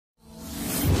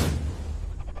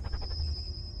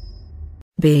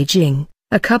Beijing,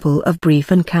 a couple of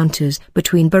brief encounters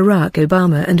between Barack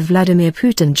Obama and Vladimir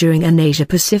Putin during an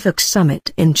Asia-Pacific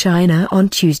summit in China on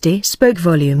Tuesday spoke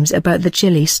volumes about the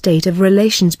chilly state of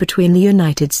relations between the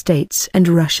United States and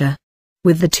Russia.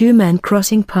 With the two men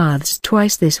crossing paths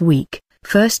twice this week,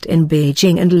 first in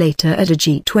Beijing and later at a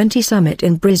G20 summit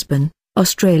in Brisbane,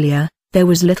 Australia, there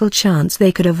was little chance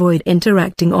they could avoid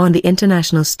interacting on the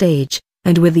international stage,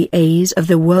 and with the eyes of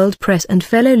the world press and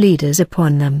fellow leaders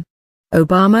upon them.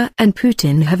 Obama and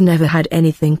Putin have never had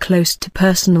anything close to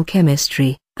personal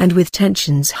chemistry, and with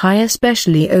tensions high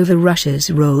especially over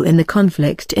Russia's role in the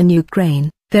conflict in Ukraine,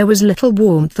 there was little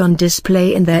warmth on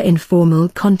display in their informal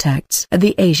contacts at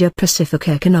the Asia-Pacific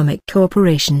Economic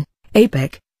Cooperation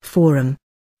 (APEC) forum.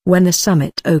 When the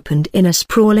summit opened in a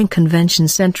sprawling convention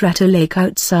center at a lake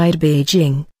outside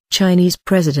Beijing, Chinese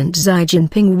President Xi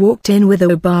Jinping walked in with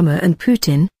Obama and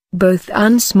Putin, both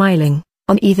unsmiling,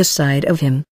 on either side of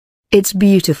him. "It's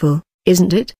beautiful,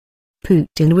 isn't it?"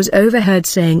 Putin was overheard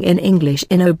saying in English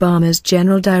in Obama's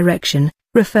general direction,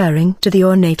 referring to the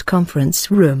ornate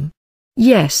conference room.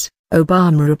 "Yes,"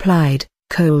 Obama replied,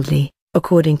 coldly,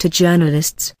 according to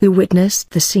journalists who witnessed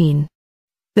the scene.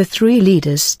 The three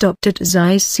leaders stopped at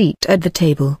Xi's seat at the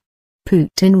table.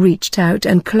 Putin reached out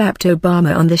and clapped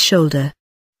Obama on the shoulder.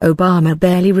 Obama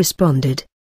barely responded.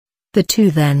 The two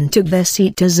then took their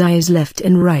seat to Xi's left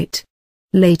and right.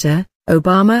 Later,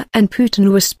 Obama and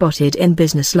Putin were spotted in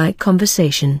businesslike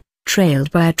conversation, trailed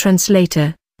by a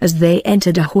translator, as they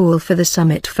entered a hall for the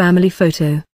summit family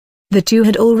photo. The two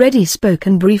had already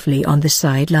spoken briefly on the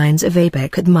sidelines of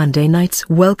APEC at Monday night's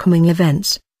welcoming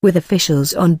events, with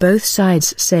officials on both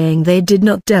sides saying they did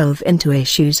not delve into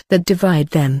issues that divide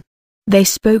them. They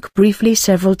spoke briefly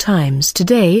several times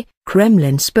today,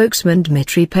 Kremlin spokesman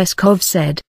Dmitry Peskov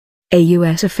said. A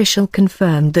U.S. official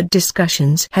confirmed that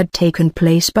discussions had taken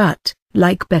place but,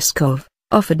 like Peskov,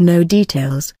 offered no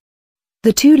details.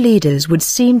 The two leaders would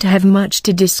seem to have much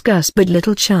to discuss but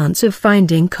little chance of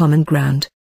finding common ground.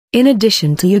 In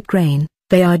addition to Ukraine,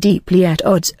 they are deeply at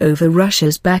odds over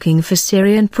Russia's backing for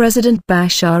Syrian President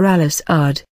Bashar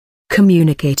al-Assad.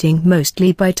 Communicating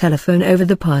mostly by telephone over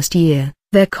the past year,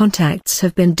 their contacts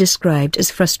have been described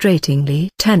as frustratingly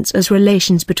tense as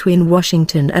relations between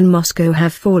Washington and Moscow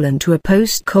have fallen to a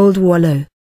post-Cold War low.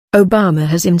 Obama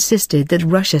has insisted that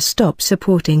Russia stop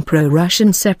supporting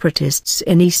pro-Russian separatists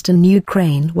in eastern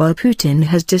Ukraine while Putin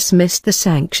has dismissed the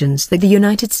sanctions that the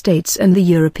United States and the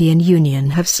European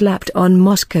Union have slapped on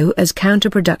Moscow as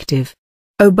counterproductive.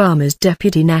 Obama's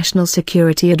Deputy National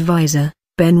Security Advisor,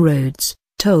 Ben Rhodes,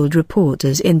 told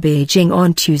reporters in Beijing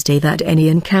on Tuesday that any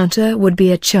encounter would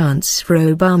be a chance for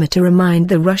Obama to remind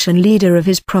the Russian leader of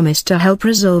his promise to help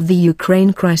resolve the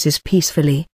Ukraine crisis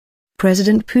peacefully.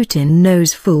 "President Putin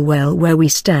knows full well where we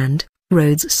stand,"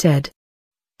 Rhodes said.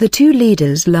 The two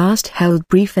leaders last held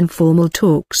brief informal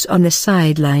talks on the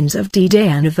sidelines of D-Day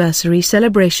anniversary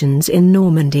celebrations in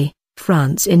Normandy,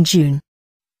 France in June.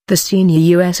 The senior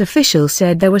U.S. official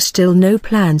said there were still no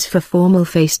plans for formal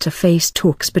face-to-face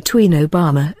talks between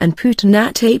Obama and Putin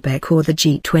at APEC or the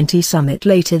G20 summit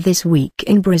later this week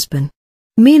in Brisbane.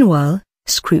 Meanwhile,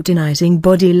 scrutinizing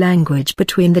body language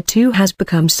between the two has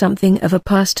become something of a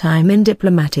pastime in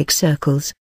diplomatic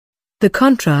circles. The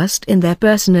contrast in their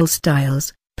personal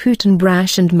styles, Putin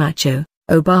brash and macho,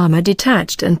 Obama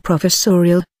detached and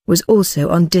professorial, was also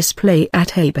on display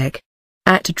at APEC.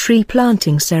 At a tree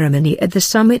planting ceremony at the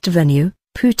summit venue,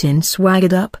 Putin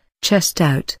swaggered up, chest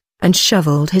out, and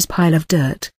shoveled his pile of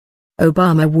dirt.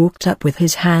 Obama walked up with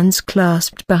his hands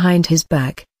clasped behind his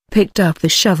back, picked up the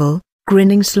shovel,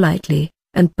 grinning slightly,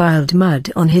 and piled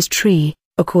mud on his tree,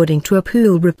 according to a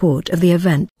pool report of the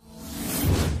event.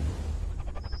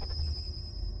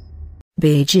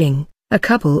 Beijing, a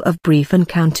couple of brief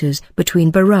encounters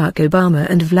between Barack Obama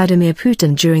and Vladimir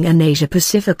Putin during an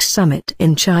Asia-Pacific summit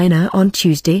in China on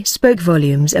Tuesday spoke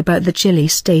volumes about the chilly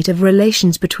state of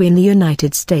relations between the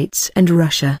United States and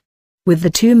Russia. With the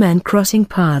two men crossing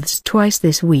paths twice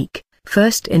this week,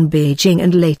 first in Beijing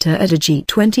and later at a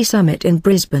G20 summit in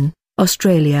Brisbane,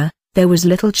 Australia, there was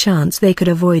little chance they could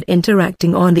avoid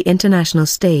interacting on the international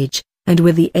stage, and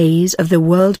with the eyes of the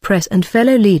world press and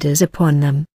fellow leaders upon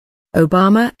them.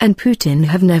 Obama and Putin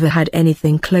have never had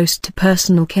anything close to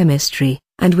personal chemistry,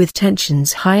 and with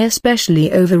tensions high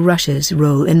especially over Russia's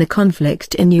role in the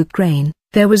conflict in Ukraine,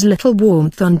 there was little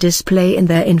warmth on display in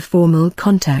their informal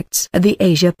contacts at the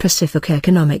Asia-Pacific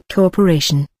Economic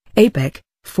Cooperation (APEC)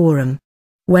 forum.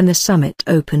 When the summit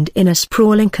opened in a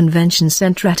sprawling convention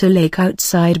center at a lake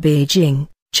outside Beijing,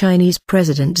 Chinese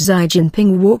President Xi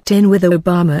Jinping walked in with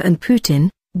Obama and Putin,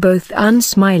 both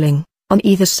unsmiling, on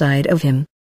either side of him.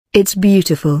 "It's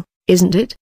beautiful, isn't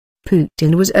it?"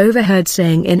 Putin was overheard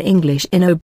saying in English in